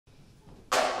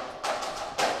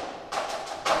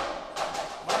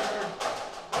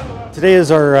Today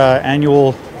is our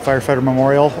annual firefighter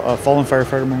memorial, fallen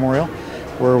firefighter memorial,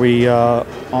 where we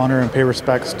honor and pay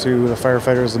respects to the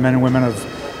firefighters, the men and women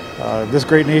of this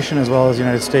great nation as well as the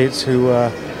United States who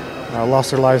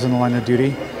lost their lives in the line of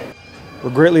duty. We're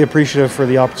greatly appreciative for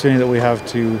the opportunity that we have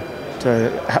to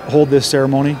hold this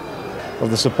ceremony, of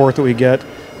the support that we get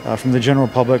from the general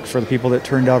public, for the people that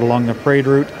turned out along the parade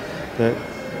route,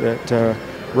 that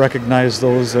recognize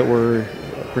those that were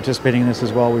participating in this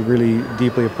as well. We really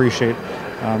deeply appreciate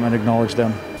and acknowledge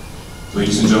them.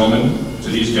 Ladies and gentlemen,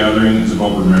 today's gathering is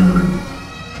about remembering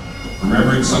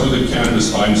some of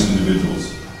Canada's finest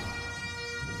individuals.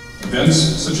 Events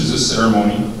such as this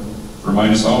ceremony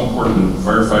remind us how important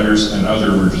firefighters and other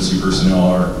emergency personnel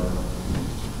are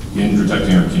in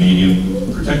protecting our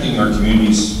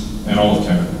communities, and all of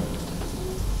Canada.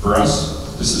 For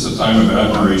us, this is a time of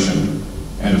admiration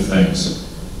and of thanks.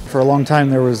 For a long time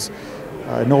there was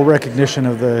no recognition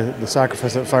of the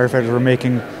sacrifice that firefighters were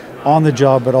making on the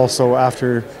job, but also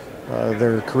after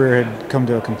their career had come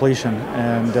to a completion,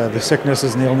 and the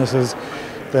sicknesses and the illnesses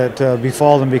that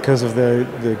befall them because of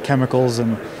the chemicals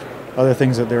and other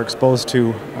things that they're exposed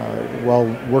to while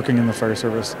working in the fire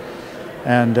service.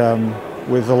 And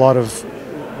with a lot of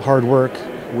hard work,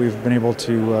 we've been able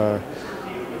to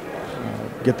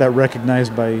get that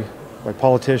recognized by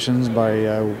politicians,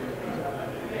 by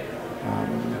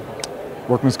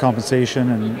workmen's compensation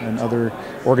and other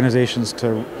organizations,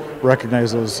 to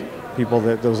recognize those people,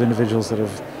 those individuals that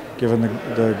have given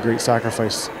the great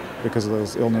sacrifice because of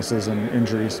those illnesses and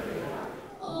injuries.